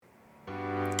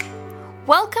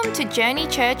Welcome to Journey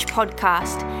Church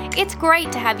Podcast. It's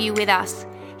great to have you with us.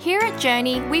 Here at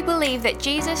Journey, we believe that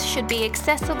Jesus should be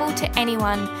accessible to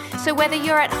anyone. So whether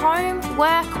you're at home,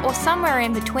 work, or somewhere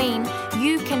in between,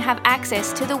 you can have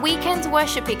access to the weekend's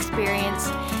worship experience.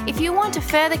 If you want to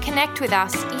further connect with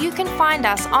us, you can find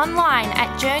us online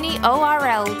at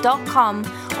journeyorl.com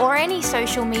or any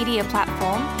social media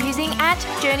platform using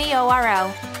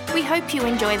 @journeyorl. We hope you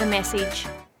enjoy the message.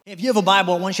 If you have a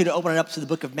Bible, I want you to open it up to the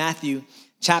book of Matthew,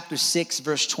 chapter 6,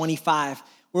 verse 25.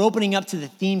 We're opening up to the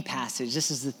theme passage. This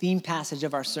is the theme passage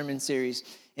of our sermon series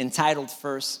entitled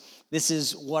First. This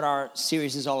is what our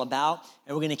series is all about,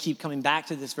 and we're going to keep coming back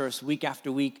to this verse week after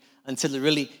week until it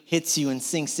really hits you and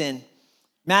sinks in.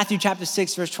 Matthew chapter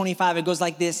 6, verse 25, it goes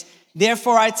like this.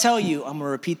 Therefore I tell you, I'm going to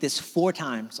repeat this 4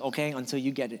 times, okay, until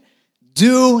you get it.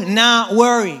 Do not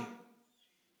worry.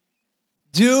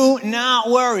 Do not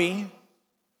worry.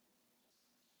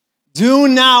 Do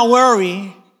not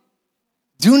worry.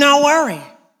 Do not worry.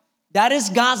 That is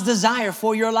God's desire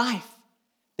for your life,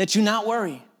 that you not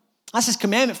worry. That's His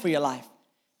commandment for your life,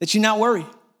 that you not worry.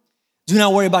 Do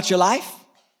not worry about your life.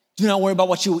 Do not worry about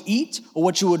what you will eat or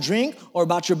what you will drink or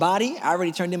about your body. I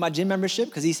already turned in my gym membership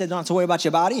because He said don't have to worry about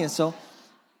your body. And so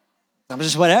I'm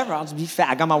just whatever. I'll just be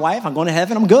fat. I got my wife. I'm going to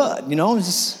heaven. I'm good. You know,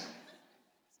 it's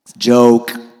a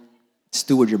joke.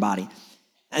 Steward your body.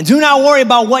 And do not worry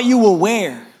about what you will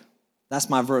wear. That's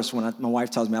my verse when my wife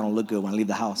tells me I don't look good when I leave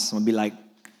the house. I'm going to be like,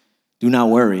 do not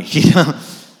worry.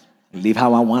 Leave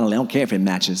how I want to. I don't care if it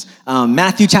matches.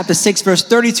 Matthew chapter 6, verse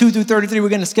 32 through 33. We're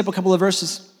going to skip a couple of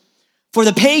verses. For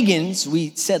the pagans,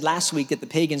 we said last week that the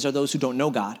pagans are those who don't know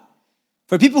God.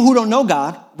 For people who don't know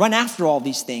God, run after all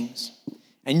these things.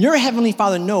 And your heavenly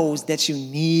Father knows that you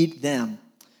need them.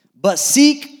 But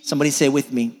seek, somebody say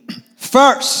with me,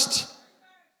 first.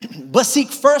 But seek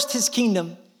first His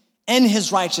kingdom and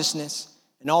His righteousness,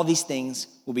 and all these things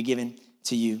will be given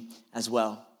to you as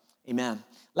well. Amen.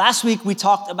 Last week, we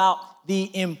talked about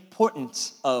the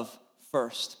importance of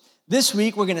first. This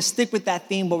week, we're going to stick with that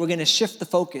theme, but we're going to shift the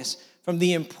focus from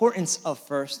the importance of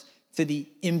first to the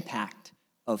impact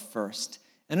of first.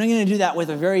 And I'm going to do that with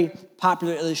a very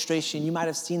popular illustration. You might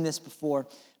have seen this before,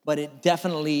 but it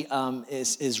definitely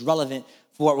is relevant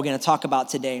for what we're going to talk about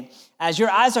today. As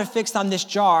your eyes are fixed on this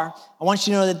jar, I want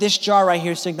you to know that this jar right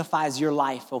here signifies your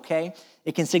life, okay?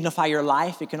 It can signify your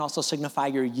life. It can also signify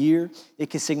your year. It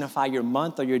can signify your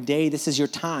month or your day. This is your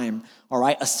time, all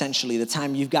right, essentially, the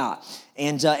time you've got.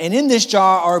 And in this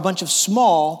jar are a bunch of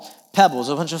small pebbles,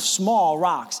 a bunch of small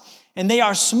rocks. And they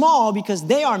are small because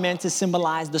they are meant to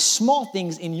symbolize the small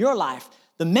things in your life,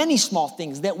 the many small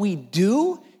things that we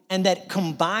do and that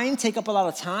combined take up a lot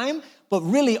of time, but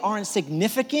really aren't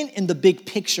significant in the big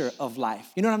picture of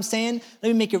life. You know what I'm saying? Let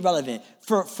me make it relevant.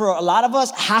 For a lot of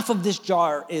us, half of this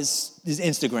jar is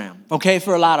Instagram, okay?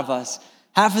 For a lot of us.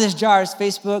 Half of this jar is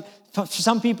Facebook. For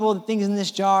some people, the things in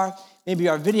this jar maybe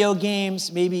are video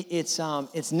games, maybe it's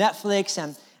Netflix.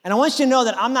 And I want you to know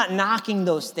that I'm not knocking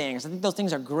those things. I think those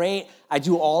things are great. I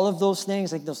do all of those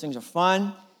things. I think those things are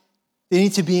fun. They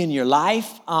need to be in your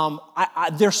life.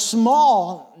 They're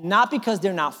small, not because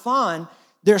they're not fun.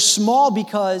 They're small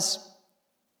because,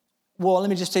 well, let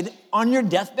me just say, that on your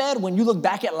deathbed, when you look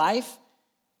back at life,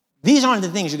 these aren't the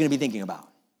things you're going to be thinking about.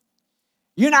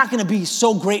 You're not going to be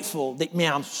so grateful that,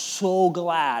 man, I'm so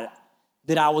glad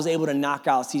that I was able to knock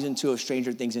out season 2 of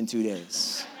Stranger Things in 2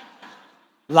 days.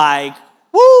 Like,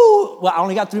 woo, well, I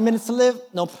only got 3 minutes to live?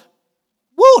 Nope.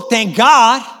 Woo, thank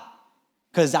God,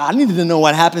 because I needed to know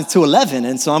what happens to 11,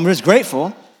 and so I'm just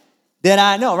grateful that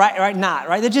I know, right, not,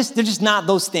 right? They're just not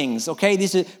those things, okay?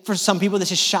 These are, for some people,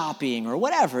 this is shopping or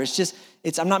whatever.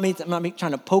 I'm not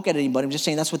trying to poke at anybody. I'm just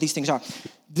saying that's what these things are.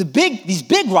 These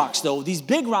big rocks, though, these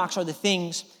big rocks are the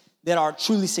things that are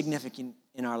truly significant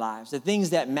in our lives, the things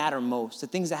that matter most, the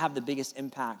things that have the biggest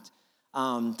impact,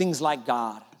 things like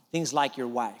God, things like your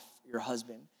wife, your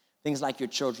husband, things like your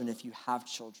children if you have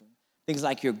children, things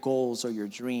like your goals or your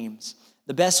dreams.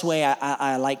 The best way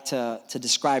I like to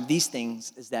describe these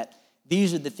things is that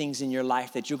these are the things in your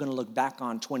life that you're going to look back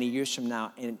on 20 years from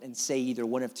now and say either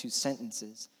one of 2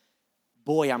 sentences.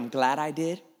 Boy, I'm glad I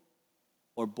did,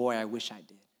 or boy, I wish I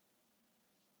did.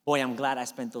 Boy, I'm glad I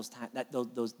spent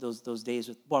those days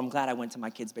with, boy, I'm glad I went to my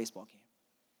kid's baseball game,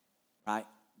 right?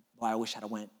 Boy, I wish I'd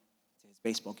have went to his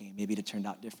baseball game. Maybe it turned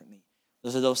out differently.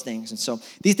 Those are those things. And so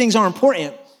these things are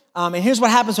important. And here's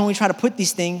what happens when we try to put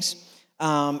these things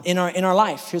in our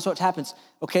life. Here's what happens.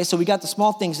 Okay, so we got the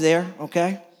small things there,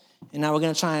 okay? And now we're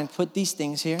going to try and put these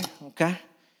things here, okay?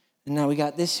 And now we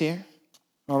got this here,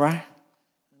 all right?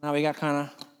 Now we got kind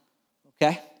of,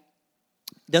 okay?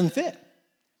 Doesn't fit.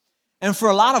 And for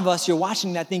a lot of us, you're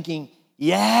watching that thinking,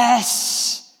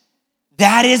 Yes,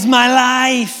 that is my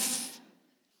life.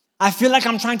 I feel like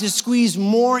I'm trying to squeeze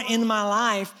more in my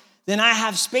life than I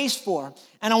have space for.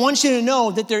 And I want you to know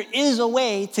that there is a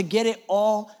way to get it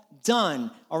all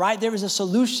done, all right? There is a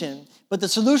solution, but the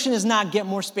solution is not get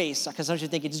more space, because sometimes you're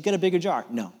thinking, just get a bigger jar.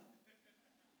 No.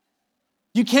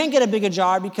 You can't get a bigger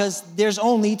jar because there's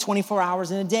only 24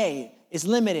 hours in a day. It's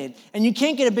limited. And you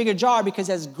can't get a bigger jar because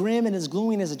as grim and as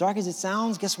gloomy and as dark as it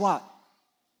sounds, guess what?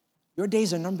 Your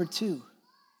days are numbered too.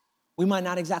 We might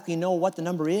not exactly know what the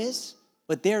number is,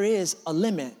 but there is a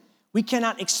limit. We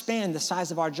cannot expand the size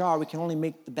of our jar. We can only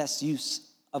make the best use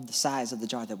of the size of the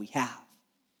jar that we have.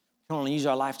 We can only use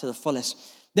our life to the fullest.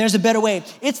 There's a better way.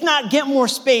 It's not get more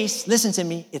space. Listen to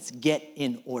me. It's get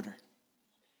in order.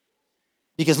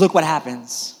 Because look what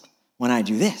happens when I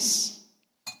do this.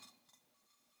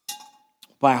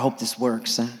 Boy, I hope this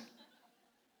works. Huh?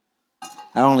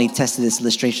 I only tested this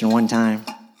illustration one time.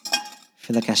 I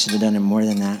feel like I should have done it more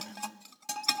than that.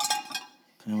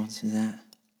 I want to do that.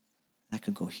 That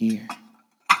could go here.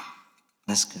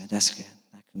 That's good. That's good.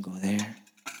 That can go there.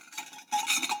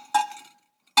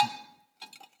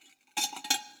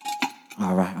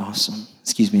 All right, awesome.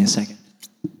 Excuse me a second.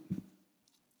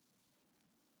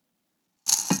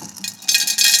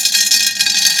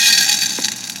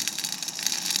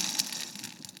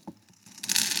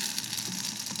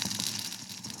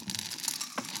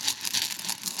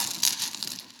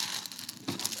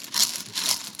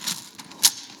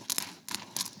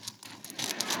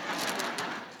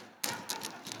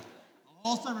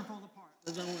 All summer falls apart.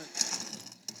 Doesn't work.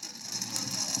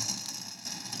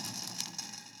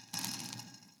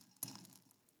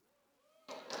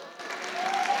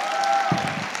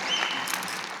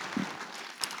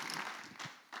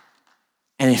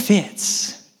 And it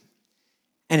fits.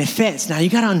 And it fits. Now you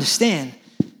got to understand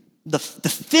the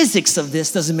physics of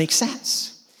this doesn't make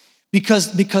sense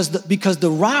because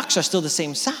the rocks are still the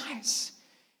same size.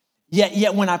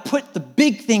 Yet when I put the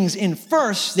big things in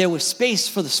first, there was space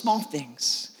for the small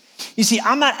things. You see,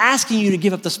 I'm not asking you to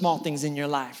give up the small things in your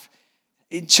life.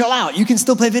 Chill out. You can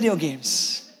still play video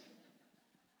games.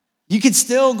 You can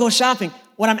still go shopping.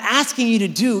 What I'm asking you to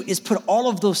do is put all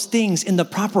of those things in the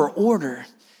proper order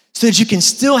so that you can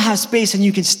still have space and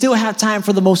you can still have time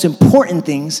for the most important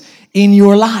things in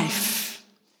your life.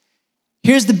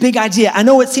 Here's the big idea. I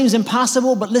know it seems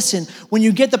impossible, but listen, when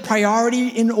you get the priority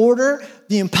in order,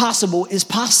 the impossible is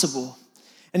possible.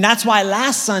 And that's why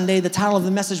last Sunday, the title of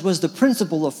the message was The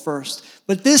Principle of First.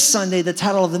 But this Sunday, the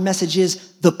title of the message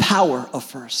is The Power of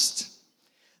First.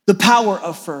 The power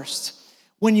of first.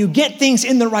 When you get things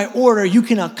in the right order, you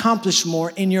can accomplish more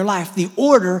in your life. The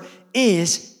order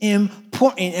is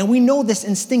important. And we know this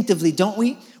instinctively, don't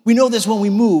we? We know this when we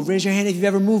move. Raise your hand if you've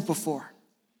ever moved before.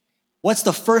 What's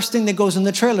the first thing that goes in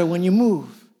the trailer when you move?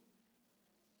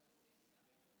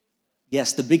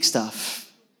 Yes, the big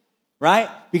stuff, right?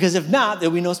 Because if not,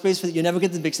 there'll be no space for it. You'll never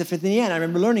get the big stuff at the end. I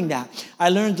remember learning that. I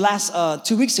learned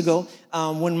 2 weeks ago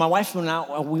when my wife went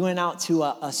out, we went out to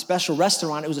a special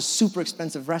restaurant. It was a super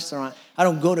expensive restaurant. I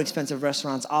don't go to expensive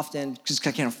restaurants often because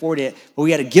I can't afford it. But we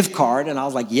had a gift card, and I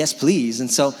was like, yes, please. And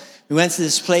so we went to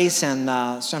this place, and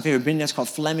it's my favorite business called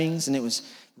Fleming's, and it was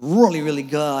really, really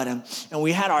good. And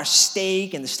we had our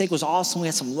steak, and the steak was awesome. We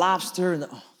had some lobster. And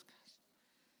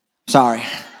sorry.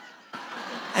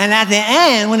 And at the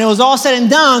end, when it was all said and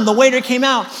done, the waiter came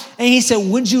out, and he said,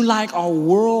 would you like our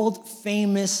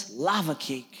world-famous lava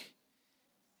cake?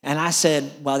 And I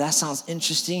said, well, that sounds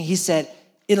interesting. He said,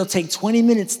 it'll take 20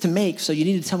 minutes to make, so you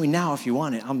need to tell me now if you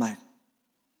want it. I'm like,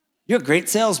 you're a great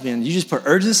salesman. You just put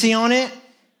urgency on it.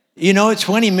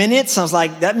 20 minutes. I was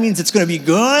like, that means it's going to be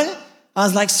good. I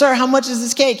was like, sir, how much is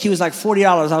this cake? He was like, $40.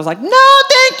 I was like, no,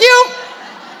 thank you.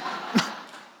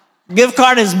 Gift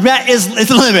card is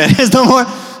the limit. There's no more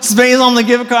space on the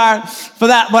gift card for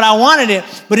that, but I wanted it.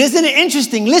 But isn't it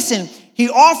interesting? Listen, he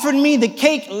offered me the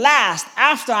cake last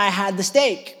after I had the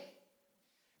steak.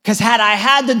 Because had I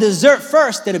had the dessert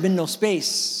first, there'd have been no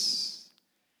space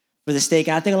for the steak.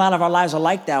 And I think a lot of our lives are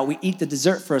like that. We eat the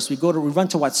dessert first. We run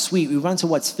to what's sweet. We run to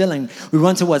what's filling. We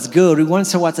run to what's good. We run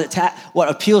to what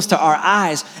appeals to our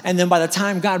eyes. And then by the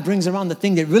time God brings around the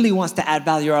thing that really wants to add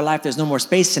value to our life, there's no more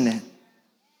space in it.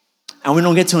 And we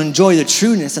don't get to enjoy the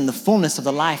trueness and the fullness of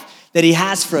the life that he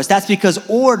has for us. That's because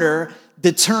order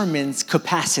determines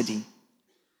capacity.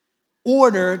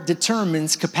 Order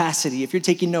determines capacity. If you're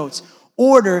taking notes,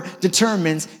 order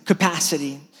determines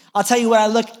capacity. I'll tell you what I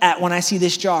look at when I see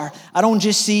this jar. I don't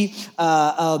just see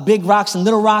big rocks and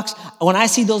little rocks. When I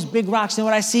see those big rocks, you know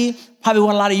what I see? Probably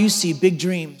what a lot of you see, big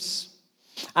dreams.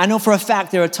 I know for a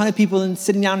fact there are a ton of people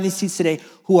sitting down in these seats today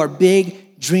who are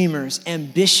big dreamers,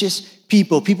 ambitious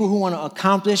people who want to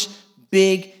accomplish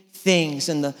big things.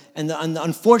 And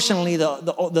unfortunately,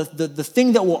 the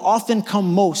thing that will often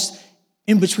come most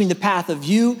in between the path of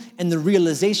you and the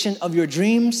realization of your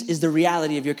dreams is the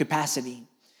reality of your capacity.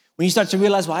 When you start to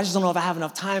realize, well, I just don't know if I have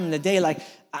enough time in the day. Like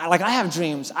I have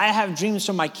dreams. I have dreams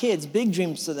for my kids, big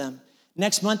dreams to them.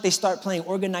 Next month, they start playing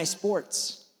organized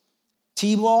sports,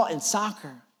 t-ball and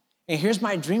soccer. And here's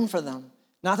my dream for them.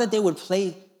 Not that they would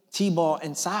play t-ball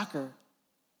and soccer,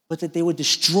 but that they would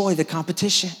destroy the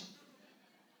competition.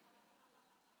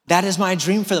 That is my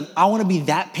dream for them. I want to be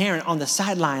that parent on the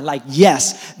sideline. Like,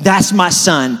 yes, that's my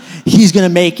son. He's going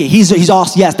to make it. He's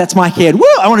awesome. Yes, that's my kid. Woo!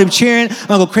 I want to be cheering. I'm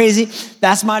going to go crazy.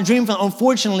 That's my dream for them.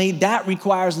 Unfortunately, that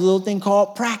requires a little thing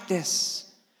called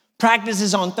practice. Practice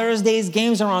is on Thursdays.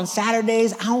 Games are on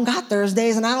Saturdays. I don't got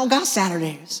Thursdays and I don't got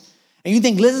Saturdays. And you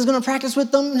think Liz is going to practice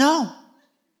with them? No.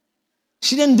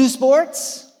 She didn't do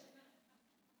sports.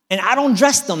 And I don't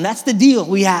dress them. That's the deal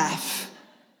we have.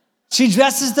 She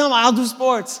dresses them, I'll do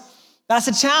sports. That's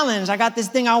a challenge. I got this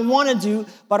thing I want to do,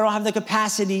 but I don't have the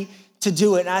capacity to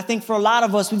do it. And I think for a lot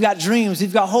of us, we've got dreams,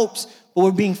 we've got hopes, but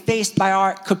we're being faced by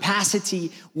our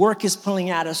capacity. Work is pulling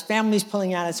at us, family's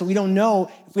pulling at us, so we don't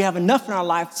know if we have enough in our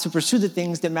life to pursue the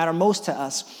things that matter most to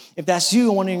us. If that's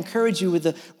you, I want to encourage you with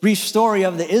the brief story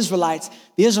of the Israelites.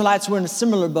 The Israelites were in a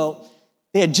similar boat.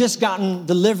 They had just gotten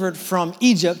delivered from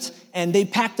Egypt, and they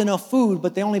packed enough food,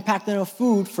 but they only packed enough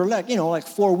food for like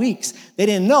 4 weeks. They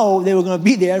didn't know they were going to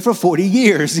be there for 40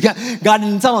 years. God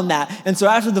didn't tell them that. And so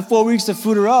after the 4 weeks of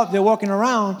food are up, they're walking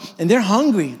around, and they're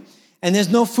hungry, and there's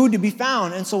no food to be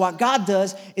found. And so what God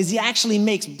does is he actually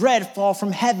makes bread fall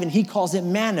from heaven. He calls it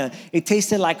manna. It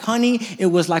tasted like honey. It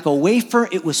was like a wafer.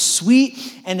 It was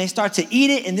sweet, and they start to eat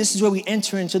it, and this is where we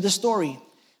enter into the story.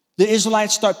 The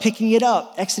Israelites start picking it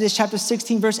up. Exodus chapter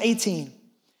 16, verse 18.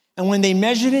 And when they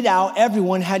measured it out,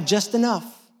 everyone had just enough.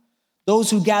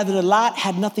 Those who gathered a lot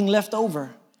had nothing left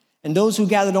over. And those who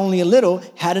gathered only a little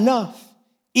had enough.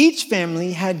 Each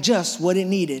family had just what it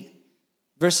needed.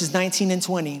 Verses 19 and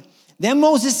 20. Then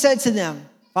Moses said to them,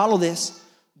 follow this,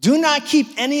 do not keep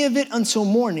any of it until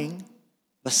morning.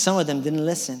 But some of them didn't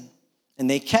listen. And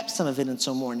they kept some of it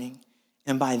until morning.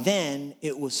 And by then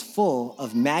it was full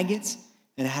of maggots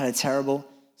and it had a terrible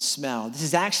smell. This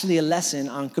is actually a lesson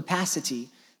on capacity.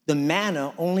 The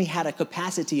manna only had a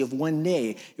capacity of 1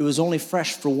 day. It was only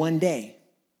fresh for 1 day.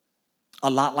 A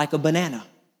lot like a banana.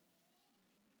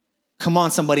 Come on,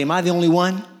 somebody, am I the only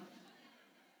one?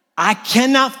 I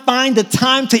cannot find the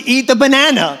time to eat the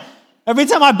banana. Every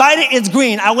time I bite it, it's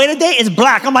green. I wait a day, it's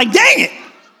black. I'm like, dang it.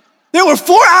 There were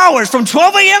 4 hours from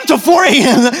 12 a.m. to 4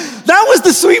 a.m. That was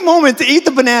the sweet moment to eat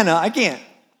the banana. I can't.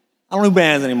 I don't eat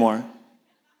bananas anymore.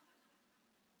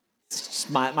 It's just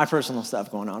my personal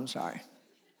stuff going on. I'm sorry.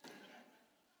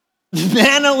 The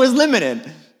manna was limited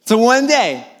to 1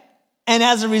 day. And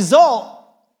as a result,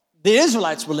 the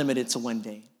Israelites were limited to 1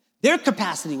 day. Their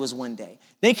capacity was 1 day.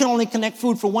 They can only connect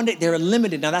food for 1 day. They're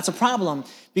limited. Now, that's a problem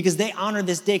because they honor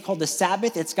this day called the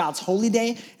Sabbath. It's God's holy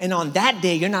day. And on that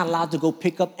day, you're not allowed to go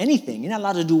pick up anything. You're not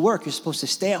allowed to do work. You're supposed to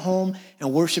stay at home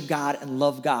and worship God and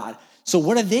love God. So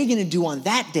what are they going to do on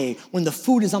that day when the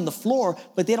food is on the floor,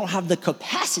 but they don't have the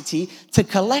capacity to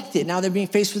collect it? Now they're being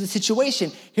faced with a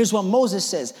situation. Here's what Moses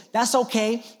says. That's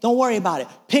okay. Don't worry about it.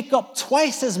 Pick up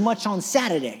twice as much on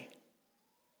Saturday.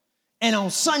 And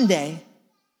on Sunday,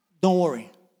 don't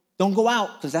worry. Don't go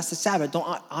out because that's the Sabbath. Don't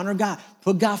honor God.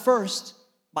 Put God first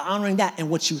by honoring that, and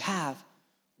what you have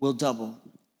will double.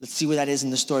 Let's see where that is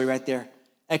in the story right there.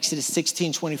 Exodus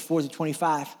 16, 24 to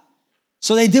 25.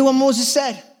 So they did what Moses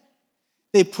said.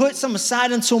 They put some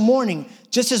aside until morning,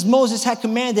 just as Moses had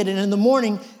commanded. And in the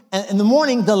morning,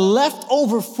 the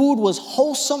leftover food was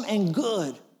wholesome and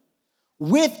good,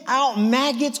 without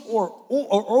maggots or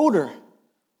odor.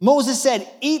 Moses said,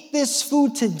 eat this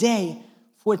food today,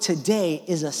 for today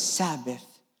is a Sabbath.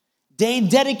 Day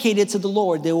dedicated to the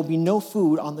Lord. There will be no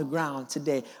food on the ground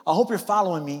today. I hope you're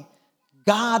following me.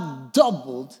 God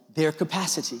doubled their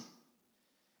capacity.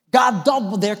 God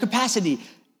doubled their capacity.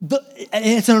 And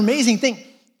it's an amazing thing.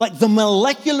 Like the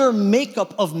molecular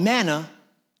makeup of manna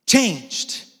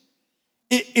changed.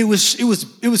 It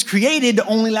was created to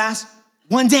only last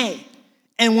 1 day.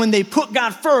 And when they put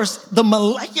God first, the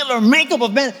molecular makeup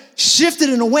of manna shifted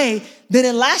in a way that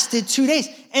it lasted 2 days.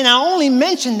 And I only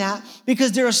mention that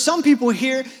because there are some people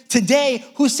here today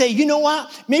who say, you know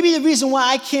what? Maybe the reason why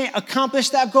I can't accomplish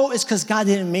that goal is because God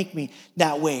didn't make me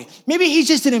that way. Maybe he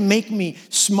just didn't make me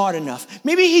smart enough.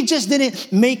 Maybe he just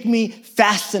didn't make me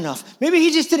fast enough. Maybe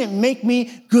he just didn't make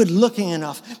me good looking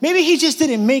enough. Maybe he just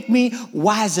didn't make me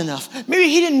wise enough. Maybe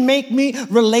he didn't make me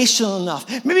relational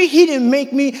enough. Maybe he didn't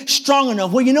make me strong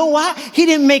enough. Well, you know what? He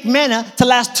didn't make manna to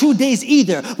last 2 days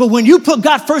either. But when you put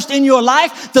God first in your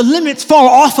life, the limits fall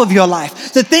off of your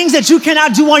life. The things that you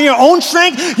cannot do on your own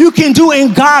strength, you can do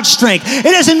in God's strength. It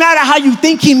doesn't matter how you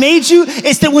think he made you.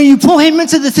 It's that when you pull him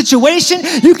into the situation,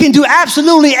 you can do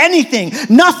absolutely anything.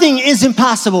 Nothing is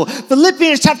impossible.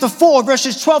 Philippians chapter 4,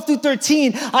 verses 12 through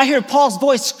 13, I hear Paul's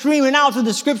voice screaming out through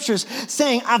the scriptures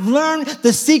saying, I've learned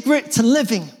the secret to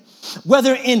living.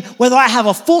 Whether I have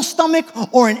a full stomach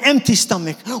or an empty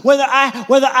stomach, whether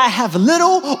I have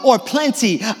little or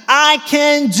plenty, I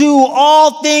can do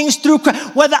all things through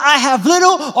Christ. Whether I have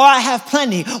little or I have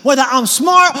plenty, whether I'm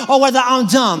smart or whether I'm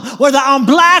dumb, whether I'm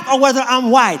black or whether I'm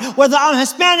white, whether I'm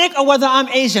Hispanic or whether I'm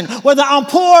Asian, whether I'm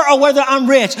poor or whether I'm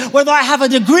rich, whether I have a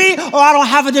degree or I don't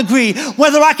have a degree,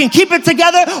 whether I can keep it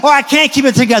together or I can't keep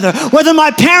it together, whether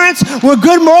my parents were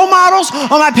good role models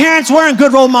or my parents weren't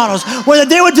good role models, whether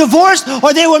they were divorced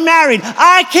or they were married.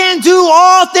 I can do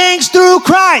all things through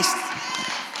Christ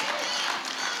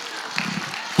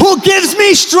who gives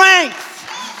me strength.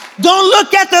 Don't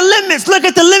look at the limits. Look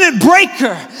at the limit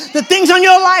breaker. The things on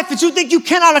your life that you think you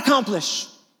cannot accomplish.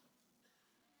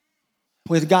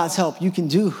 With God's help, you can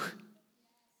do.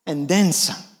 And then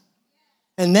some.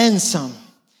 And then some.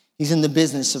 He's in the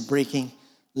business of breaking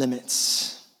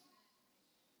limits.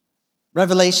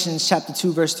 Revelation chapter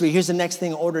 2, verse 3. Here's the next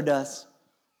thing order does.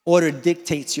 Order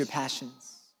dictates your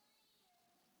passions.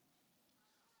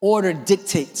 Order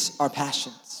dictates our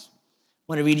passions. I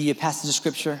want to read you a passage of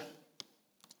scripture.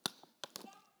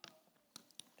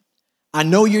 I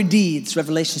know your deeds,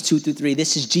 Revelation 2 through 3.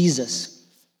 This is Jesus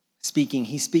speaking.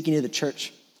 He's speaking to the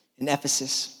church in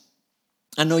Ephesus.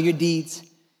 I know your deeds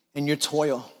and your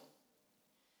toil,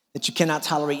 that you cannot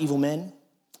tolerate evil men,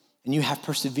 and you have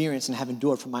perseverance and have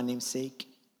endured for my name's sake,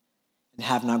 and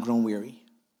have not grown weary.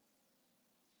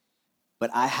 But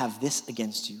I have this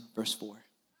against you, verse 4,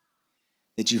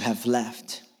 that you have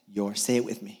left your, say it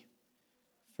with me,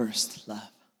 first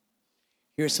love.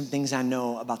 Here are some things I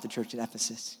know about the church at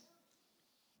Ephesus.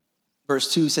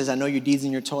 Verse 2 says, I know your deeds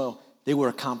and your toil. They were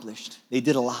accomplished. They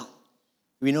did a lot.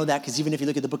 We know that because even if you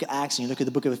look at the book of Acts and you look at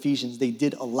the book of Ephesians, they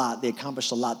did a lot. They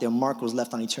accomplished a lot. Their mark was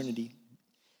left on eternity.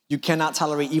 You cannot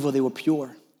tolerate evil. They were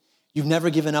pure. You've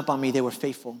never given up on me. They were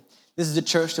faithful. This is a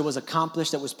church that was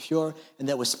accomplished, that was pure, and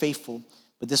that was faithful.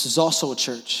 But this is also a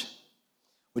church,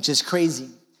 which is crazy,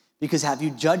 because have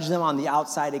you judged them on the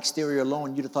outside exterior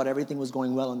alone, you'd have thought everything was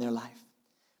going well in their life.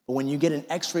 But when you get an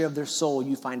x-ray of their soul,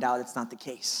 you find out it's not the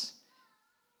case.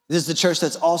 This is the church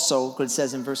that's also, what it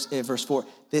says in verse 4,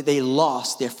 that they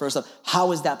lost their first love.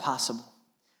 How is that possible?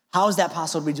 How is that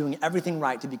possible to be doing everything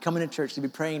right, to be coming to church, to be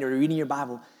praying, or reading your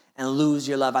Bible, and lose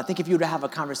your love? I think if you were to have a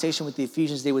conversation with the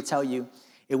Ephesians, they would tell you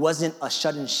it wasn't a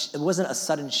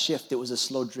sudden shift, it was a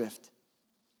slow drift.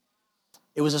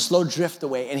 It was a slow drift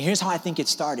away. And here's how I think it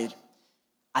started.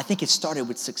 I think it started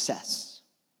with success.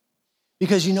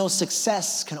 Because you know,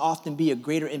 success can often be a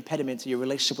greater impediment to your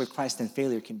relationship with Christ than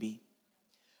failure can be.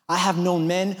 I have known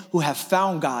men who have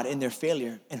found God in their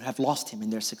failure and have lost him in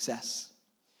their success.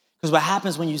 Because what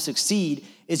happens when you succeed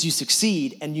is you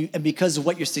succeed, and because of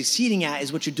what you're succeeding at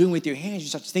is what you're doing with your hands, you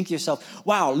start to think to yourself,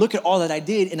 wow, look at all that I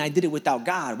did, and I did it without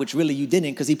God, which really you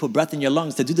didn't, because he put breath in your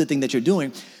lungs to do the thing that you're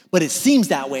doing. But it seems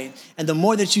that way. And the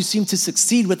more that you seem to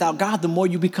succeed without God, the more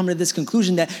you become to this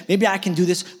conclusion that maybe I can do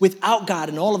this without God.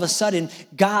 And all of a sudden,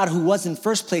 God, who was in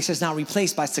first place, is now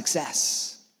replaced by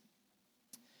success.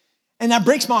 And that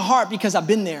breaks my heart because I've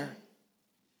been there.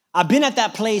 I've been at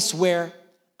that place where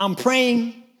I'm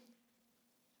praying.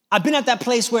 I've been at that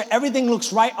place where everything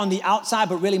looks right on the outside,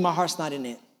 but really my heart's not in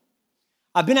it.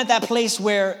 I've been at that place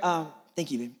where, thank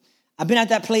you, babe. I've been at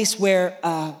that place where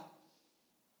I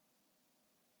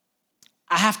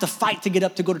have to fight to get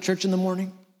up to go to church in the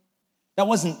morning. That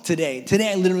wasn't today.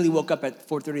 Today I literally woke up at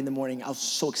 4:30 in the morning. I was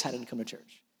so excited to come to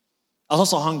church. I was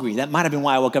also hungry. That might have been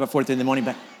why I woke up at 4:30 in the morning,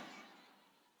 but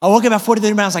I woke up at 4:30 in the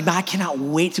morning. I was like, no, I cannot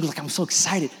wait to go. Like, I'm so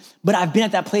excited. But I've been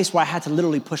at that place where I had to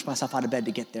literally push myself out of bed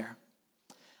to get there.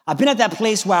 I've been at that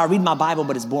place where I read my Bible,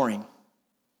 but it's boring.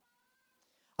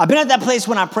 I've been at that place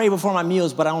when I pray before my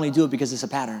meals, but I only do it because it's a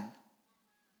pattern.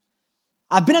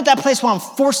 I've been at that place where I'm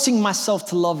forcing myself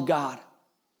to love God.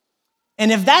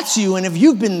 And if that's you, and if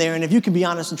you've been there, and if you can be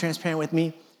honest and transparent with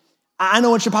me, I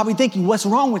know what you're probably thinking. What's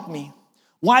wrong with me?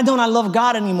 Why don't I love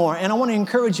God anymore? And I want to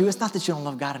encourage you, it's not that you don't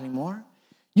love God anymore.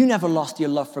 You never lost your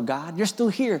love for God. You're still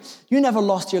here. You never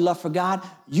lost your love for God.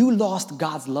 You lost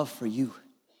God's love for you.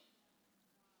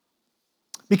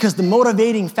 Because the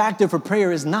motivating factor for prayer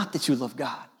is not that you love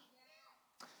God,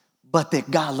 but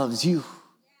that God loves you.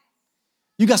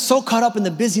 You got so caught up in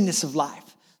the busyness of life,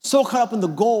 so caught up in the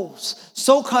goals,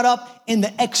 so caught up in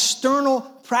the external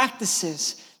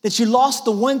practices that you lost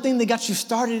the one thing that got you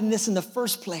started in this in the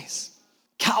first place.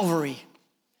 Calvary,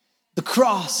 the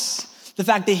cross. The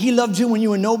fact that he loved you when you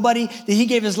were nobody, that he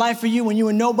gave his life for you when you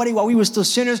were nobody, while we were still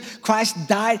sinners, Christ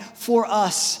died for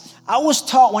us. I was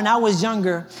taught when I was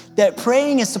younger that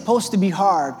praying is supposed to be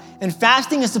hard, and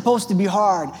fasting is supposed to be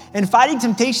hard, and fighting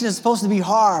temptation is supposed to be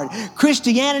hard.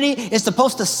 Christianity is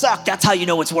supposed to suck. That's how you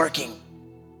know it's working.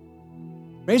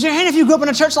 Raise your hand if you grew up in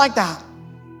a church like that.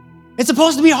 It's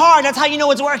supposed to be hard. That's how you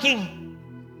know it's working.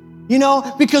 You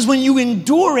know, because when you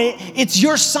endure it, it's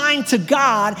your sign to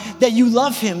God that you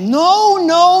love him. No,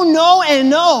 no, no, and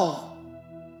no.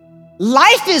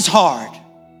 Life is hard.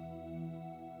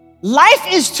 Life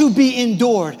is to be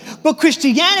endured, but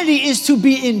Christianity is to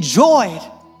be enjoyed.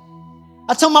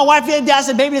 I told my wife the other day, I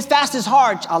said, baby, this fast is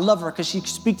hard. I love her because she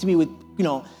speaks to me with,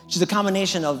 she's a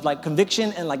combination of like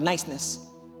conviction and like niceness.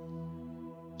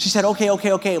 She said, okay,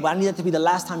 but I need that to be the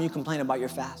last time you complain about your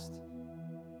fast.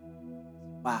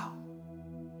 Wow.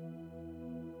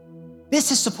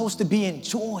 This is supposed to be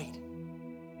enjoyed,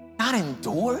 not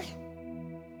endured.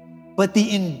 But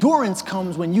the endurance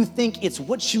comes when you think it's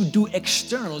what you do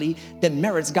externally that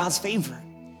merits God's favor.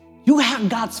 You had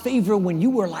God's favor when you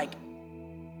were like,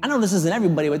 I know this isn't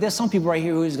everybody, but there's some people right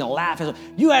here who's gonna laugh.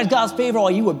 You had God's favor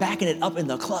while you were backing it up in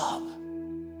the club.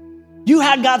 You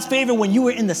had God's favor when you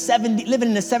were in the 70s, living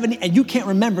in the 70s, and you can't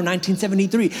remember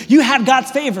 1973. You had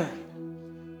God's favor.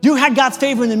 You had God's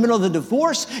favor in the middle of the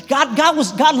divorce.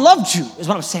 God loved you, is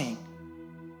what I'm saying.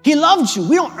 He loved you.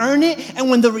 We don't earn it. And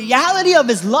when the reality of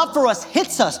his love for us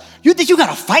hits us, you think you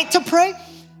got to fight to pray?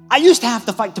 I used to have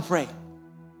to fight to pray.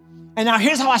 And now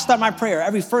here's how I start my prayer.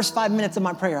 Every first 5 minutes of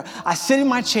my prayer, I sit in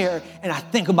my chair and I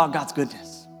think about God's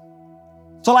goodness.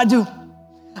 That's all I do.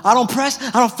 I don't press.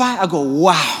 I don't fight. I go,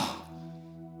 wow,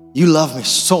 you love me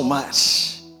so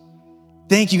much.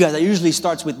 Thank you, guys. That usually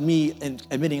starts with me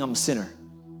admitting I'm a sinner.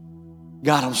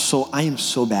 God, I am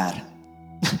so bad.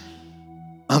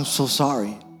 I'm so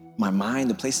sorry. My mind,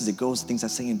 the places it goes, the things I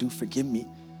say and do, forgive me.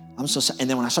 I'm so sorry. And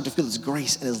then when I start to feel his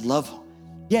grace and his love,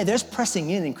 yeah, there's pressing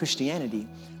in Christianity,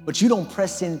 but you don't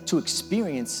press in to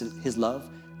experience his love.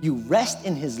 You rest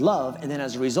in his love, and then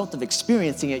as a result of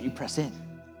experiencing it, you press in.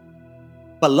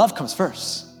 But love comes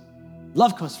first.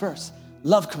 Love comes first.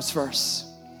 Love comes first.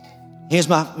 Here's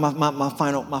my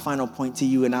final point to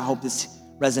you, and I hope this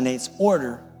resonates.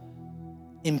 Order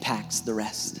impacts the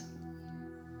rest.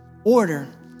 Order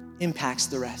impacts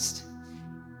the rest.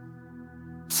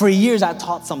 For years, I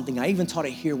taught something. I even taught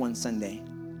it here one Sunday,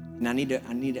 and I need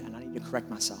to correct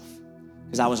myself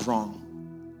because I was wrong.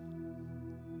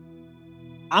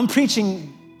 I'm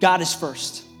preaching God is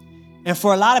first, and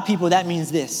for a lot of people, that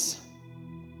means this: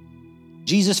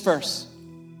 Jesus first.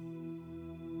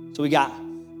 So we got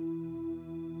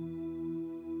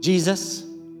Jesus,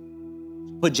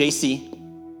 put JC.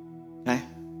 Okay.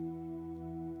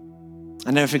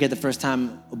 I never forget the first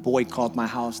time a boy called my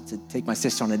house to take my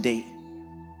sister on a date.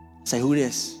 I said, who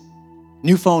this?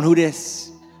 New phone, who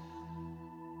this?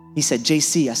 He said,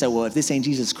 JC. I said, well, if this ain't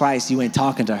Jesus Christ, you ain't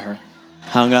talking to her.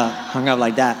 Hung up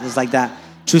like that. It was like that.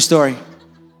 True story.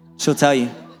 She'll tell you.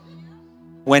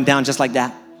 Went down just like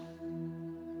that.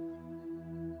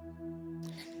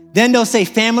 Then they'll say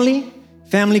family.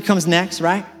 Family comes next,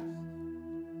 right?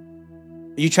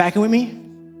 Are you tracking with me?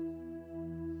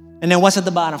 And then what's at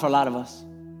the bottom for a lot of us?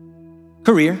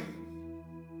 Career.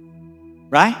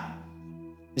 Right?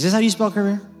 Is this how you spell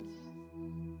career?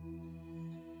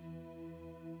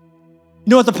 You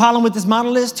know what the problem with this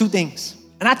model is? Two things.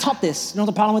 And I taught this. You know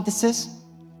what the problem with this is?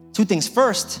 Two things.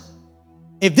 First,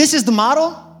 if this is the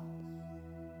model,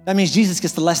 that means Jesus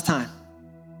gets the less time.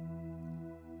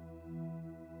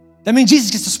 That means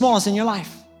Jesus gets the smallest in your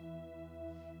life.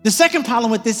 The second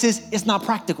problem with this is it's not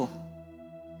practical.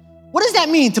 What does that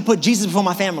mean to put Jesus before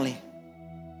my family?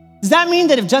 Does that mean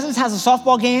that if Justice has a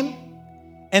softball game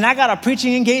and I got a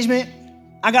preaching engagement,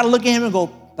 I got to look at him and go,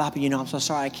 Papi, I'm so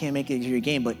sorry I can't make it to your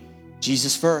game, but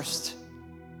Jesus first.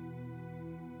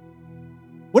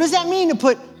 What does that mean to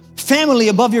put family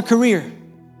above your career?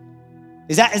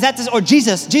 Is that this, or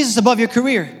Jesus above your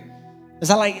career? Is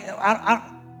that like,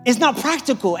 it's not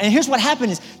practical. And here's what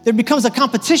happens is there becomes a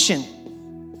competition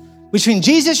between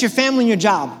Jesus, your family, and your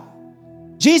job.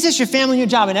 Jesus, your family, and your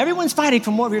job. And everyone's fighting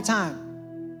for more of your time.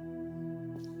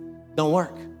 Don't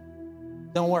work.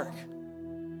 Don't work.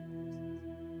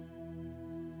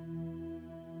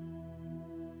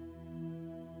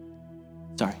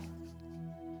 Sorry.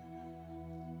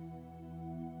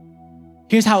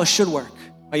 Here's how it should work.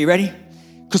 Are you ready?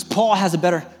 Because Paul has a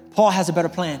better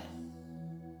plan.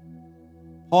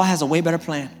 Paul has a way better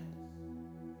plan.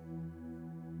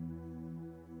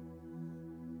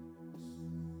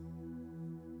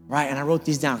 Right, and I wrote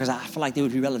these down because I feel like they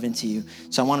would be relevant to you.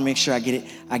 So I want to make sure I get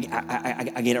it. I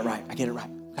get it right. I get it right.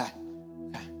 Okay.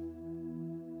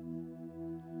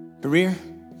 Career.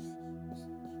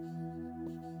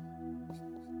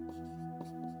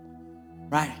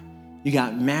 Right. You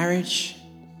got marriage.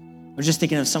 We're just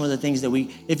thinking of some of the things that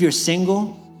if you're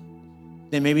single,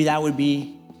 then maybe that would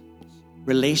be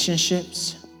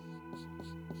relationships.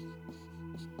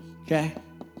 Okay.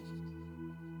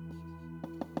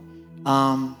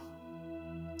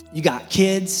 You got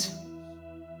kids.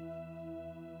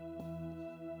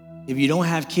 If you don't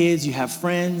have kids, you have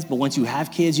friends. But once you have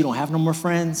kids, you don't have no more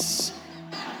friends.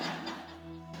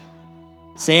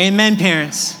 Say amen,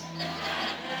 parents.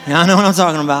 Y'all know what I'm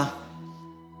talking about.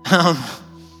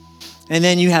 And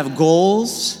then you have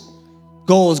goals.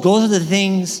 Goals are the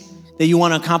things that you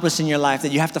want to accomplish in your life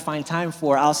that you have to find time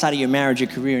for outside of your marriage, your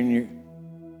career, and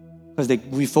because they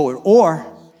move forward. Or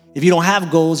if you don't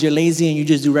have goals, you're lazy and you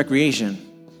just do recreation.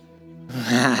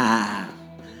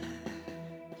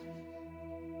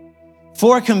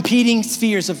 4 competing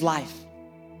spheres of life.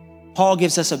 Paul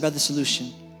gives us a better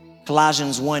solution.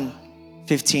 Colossians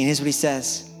 1:15. Here's what he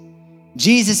says.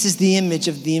 Jesus is the image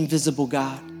of the invisible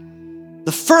God.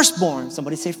 The firstborn,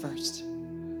 somebody say first.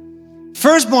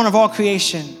 Firstborn of all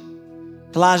creation.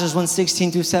 Colossians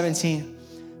 1:16-17.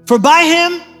 For by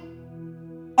him,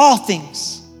 all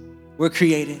things were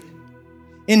created.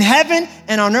 In heaven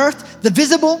and on earth, the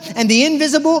visible and the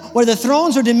invisible, whether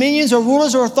thrones or dominions or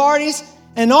rulers or authorities,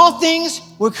 and all things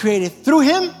were created through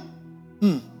him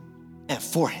and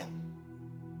for him.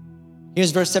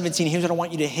 Here's verse 17. Here's what I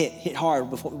want you to hit hard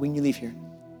when you leave here.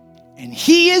 And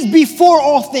he is before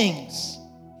all things.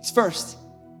 He's first.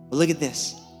 But look at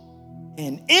this.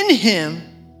 And in him,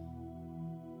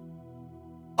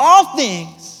 all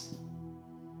things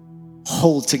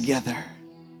hold together.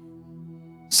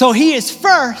 So he is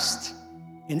first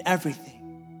in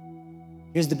everything.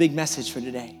 Here's the big message for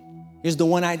today. Here's the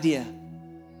one idea.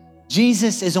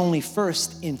 Jesus is only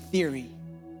first in theory,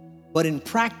 but in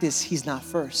practice, he's not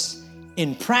first.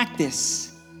 In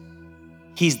practice,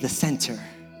 he's the center.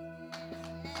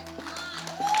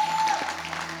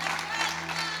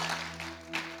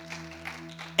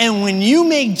 And when you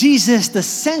make Jesus the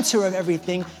center of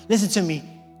everything, listen to me,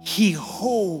 he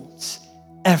holds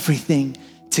everything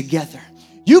together.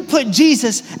 You put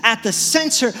Jesus at the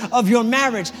center of your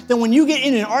marriage, then when you get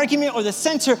in an argument, or the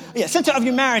center of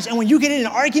your marriage, and when you get in an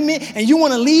argument and you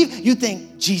want to leave, you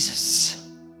think, Jesus.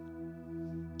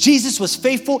 Jesus was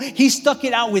faithful. He stuck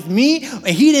it out with me, and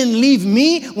he didn't leave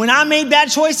me. When I made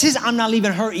bad choices, I'm not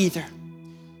leaving her either.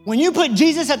 When you put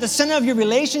Jesus at the center of your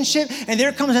relationship and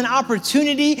there comes an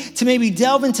opportunity to maybe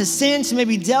delve into sin, to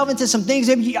maybe delve into some things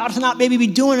maybe you ought to not maybe be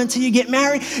doing until you get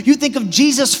married, you think of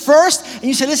Jesus first and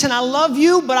you say, listen, I love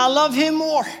you, but I love him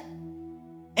more.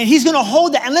 And he's going to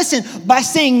hold that. And listen, by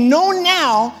saying no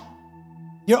now,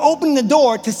 you're opening the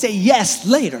door to say yes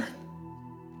later.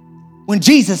 When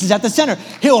Jesus is at the center,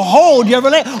 he'll hold your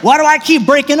relationship. Why do I keep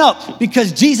breaking up?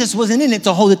 Because Jesus wasn't in it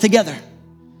to hold it together.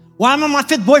 Why am I my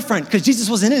 5th boyfriend? Because Jesus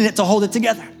wasn't in it to hold it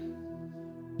together.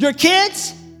 Your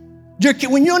kids,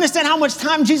 when you understand how much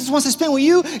time Jesus wants to spend with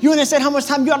you, you understand how much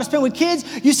time you ought to spend with kids,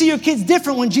 you see your kids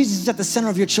different when Jesus is at the center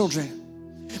of your children.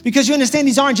 Because you understand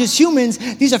these aren't just humans,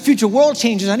 these are future world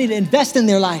changers. I need to invest in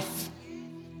their life.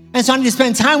 And so I need to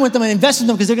spend time with them and invest in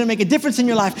them because they're going to make a difference in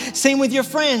your life. Same with your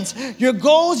friends. Your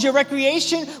goals, your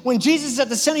recreation, when Jesus is at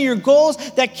the center of your goals,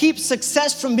 that keeps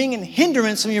success from being a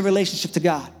hindrance from your relationship to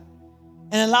God.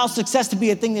 And allows success to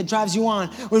be a thing that drives you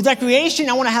on. With recreation,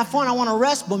 I want to have fun, I want to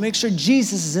rest, but make sure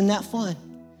Jesus is in that fun.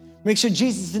 Make sure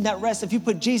Jesus is in that rest. If you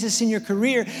put Jesus in your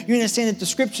career, you understand that the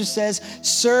scripture says,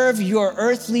 serve your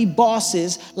earthly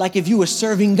bosses like if you were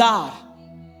serving God.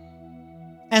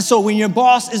 And so when your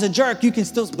boss is a jerk, you can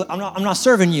still, but I'm not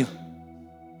serving you.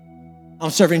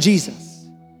 I'm serving Jesus.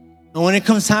 And when it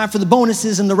comes time for the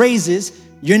bonuses and the raises,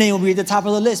 your name will be at the top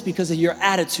of the list because of your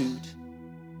attitude.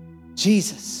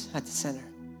 Jesus at the center.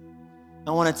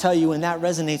 I want to tell you, when that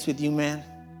resonates with you, man,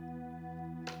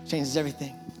 it changes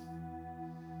everything.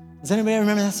 Does anybody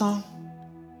remember that song?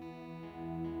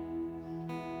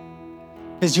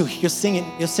 Because you're singing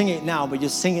it now, but you're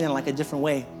singing it in like a different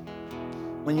way.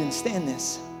 When you understand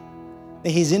this, that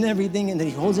he's in everything and that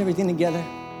he holds everything together.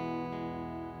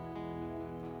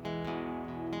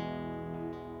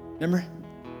 Remember?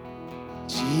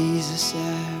 Jesus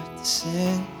at the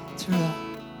center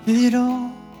of it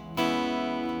all.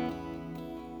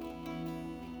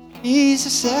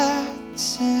 Jesus at the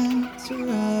center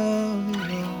of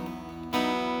it all.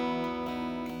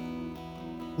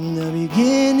 From the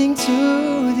beginning to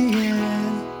the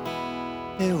end,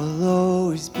 it will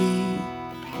always be,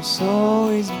 it's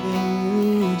always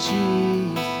been you,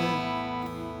 Jesus.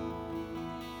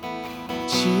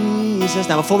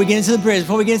 Now, before we get into the bridge,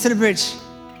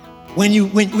 when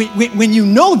you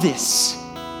know this,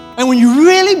 and when you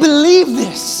really believe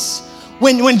this,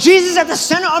 when Jesus is at the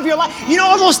center of your life, you know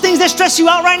all those things that stress you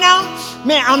out right now?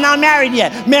 Man, I'm not married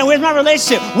yet. Man, where's my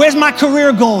relationship? Where's my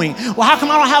career going? Well, how come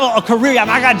I don't have a career yet?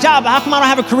 I got a job, but how come I don't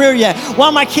have a career yet? Why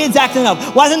are my kids acting up?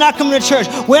 Why are they not coming to church?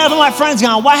 Where have my friends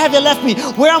gone? Why have they left me?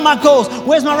 Where are my goals?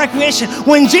 Where's my recreation?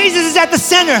 When Jesus is at the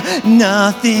center,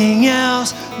 nothing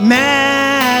else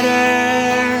matters.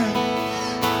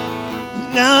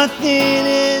 Nothing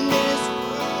in this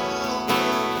world.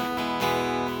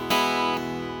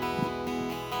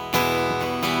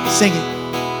 Sing it.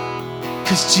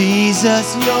 'Cause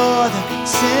Jesus, you're the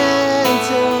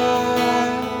center,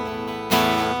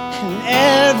 and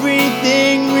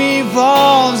everything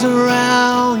revolves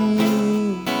around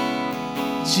you.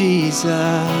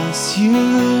 Jesus,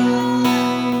 you,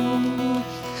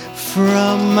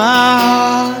 from my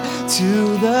heart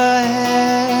to the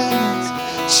heavens,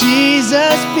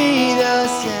 Jesus be the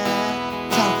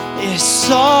center. It's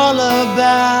all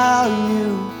about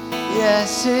you.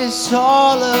 Yes, it's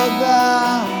all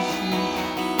about you.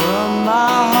 From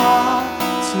my heart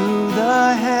to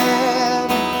the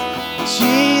heavens,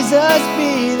 Jesus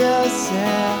be the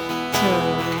center.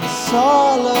 It's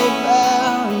all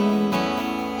about you.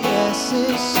 Yes,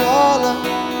 it's all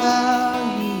about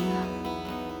you.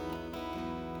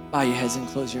 Bow your heads and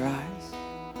close your eyes.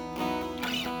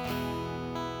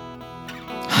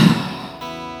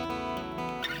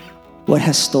 What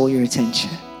has stole your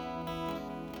attention?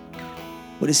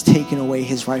 What has taken away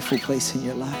his rightful place in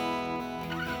your life?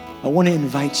 I want to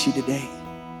invite you today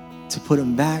to put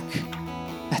him back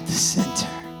at the center.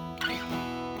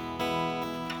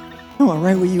 Come on,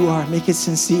 right where you are. Make it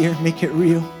sincere. Make it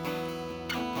real.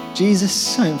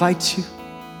 Jesus, I invite you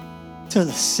to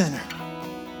the center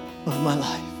of my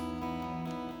life.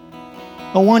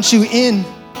 I want you in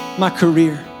my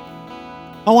career.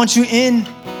 I want you in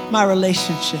my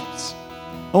relationships.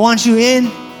 I want you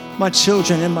in my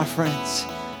children and my friends.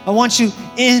 I want you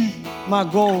in my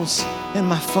goals and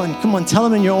my fun. Come on, tell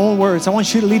them in your own words. I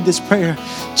want you to lead this prayer.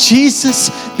 Jesus,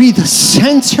 be the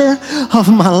center of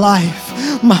my life,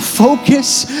 my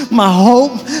focus, my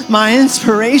hope, my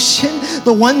inspiration,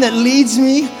 the one that leads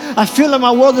me. I feel like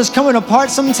my world is coming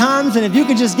apart sometimes, and if you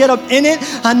could just get up in it,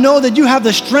 I know that you have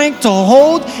the strength to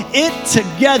hold it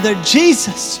together.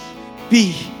 Jesus,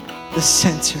 be the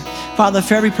center. Father,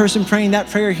 for every person praying that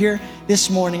prayer here this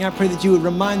morning, I pray that you would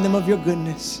remind them of your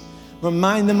goodness.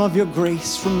 Remind them of your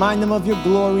grace. Remind them of your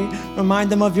glory. Remind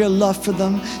them of your love for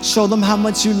them. Show them how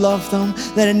much you love them.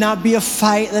 Let it not be a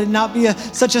fight. Let it not be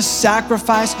such a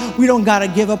sacrifice. We don't got to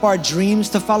give up our dreams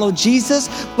to follow Jesus,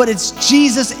 but it's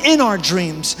Jesus in our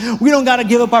dreams. We don't got to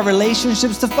give up our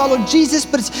relationships to follow Jesus,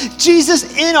 but it's Jesus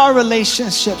in our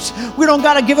relationships. We don't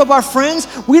got to give up our friends.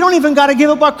 We don't even got to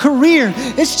give up our career.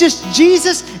 It's just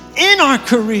Jesus in our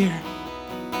career.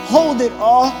 Hold it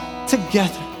all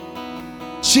together.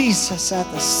 Jesus at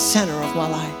the center of my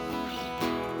life.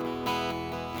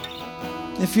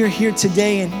 If you're here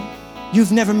today and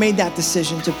you've never made that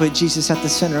decision to put Jesus at the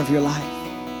center of your life,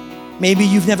 maybe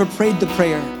you've never prayed the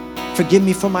prayer, forgive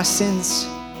me for my sins,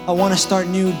 I want to start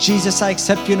new, Jesus, I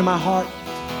accept you into my heart.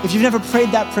 If you've never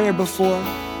prayed that prayer before,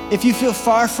 if you feel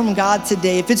far from God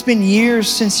today, if it's been years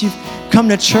since you've come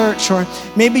to church, or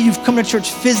maybe you've come to church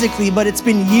physically, but it's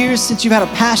been years since you've had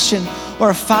a passion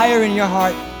or a fire in your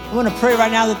heart, I want to pray right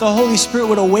now that the Holy Spirit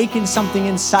would awaken something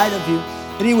inside of you,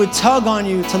 that he would tug on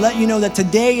you to let you know that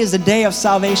today is the day of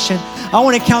salvation. I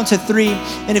want to count to 3.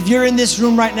 And if you're in this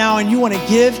room right now and you want to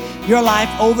give your life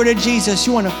over to Jesus,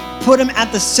 you want to put him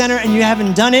at the center and you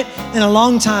haven't done it in a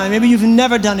long time. Maybe you've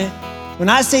never done it. When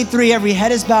I say 3, every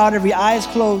head is bowed, every eye is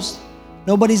closed.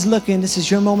 Nobody's looking. This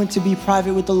is your moment to be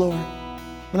private with the Lord.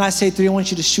 When I say 3, I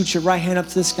want you to shoot your right hand up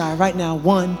to the sky right now.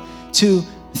 1, 2,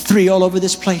 3, all over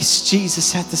this place.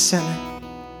 Jesus at the center.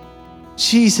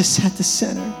 Jesus at the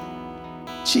center.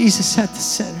 Jesus at the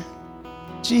center.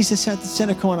 Jesus at the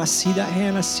center. Come on, I see that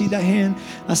hand. I see that hand.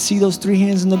 I see those 3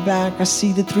 hands in the back. I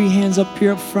see the 3 hands up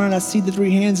here up front. I see the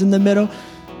 3 hands in the middle.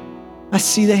 I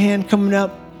see the hand coming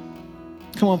up.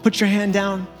 Come on, put your hand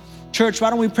down. Church, why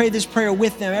don't we pray this prayer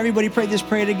with them? Everybody pray this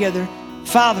prayer together.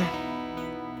 Father,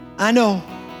 I know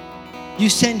you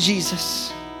sent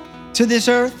Jesus to this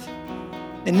earth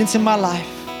and into my life,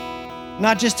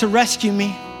 not just to rescue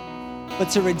me,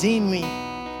 but to redeem me,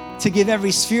 to give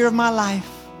every sphere of my life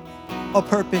a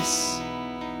purpose.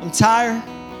 I'm tired,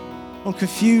 I'm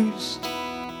confused,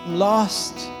 I'm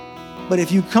lost, but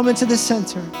if you come into the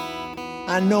center,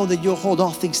 I know that you'll hold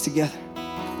all things together.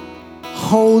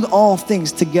 Hold all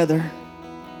things together,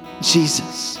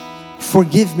 Jesus.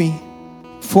 Forgive me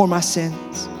for my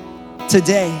sins.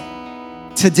 Today,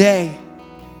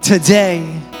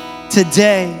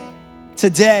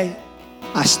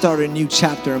 I start a new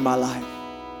chapter in my life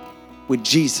with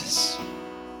Jesus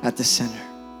at the center.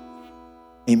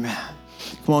 Amen.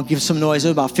 Come on, give some noise.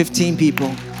 There's about 15 people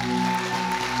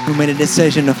who made a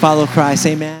decision to follow Christ.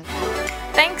 Amen.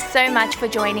 Thanks so much for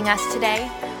joining us today.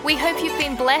 We hope you've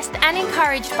been blessed and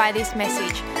encouraged by this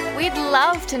message. We'd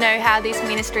love to know how this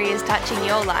ministry is touching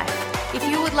your life. If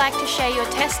you would like to share your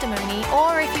testimony,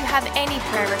 or if you have any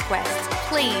prayer requests,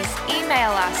 please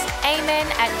email us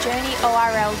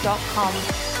amen@journeyorl.com,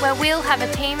 where we'll have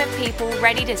a team of people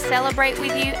ready to celebrate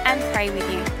with you and pray with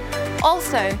you.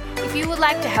 Also, if you would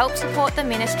like to help support the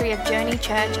ministry of Journey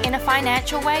Church in a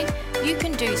financial way, you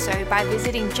can do so by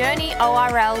visiting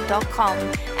journeyorl.com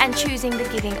and choosing the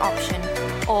giving option,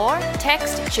 or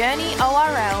text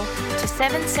JourneyORL to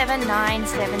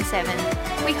 77977.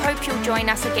 We hope you'll join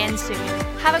us again soon.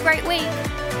 Have a great week.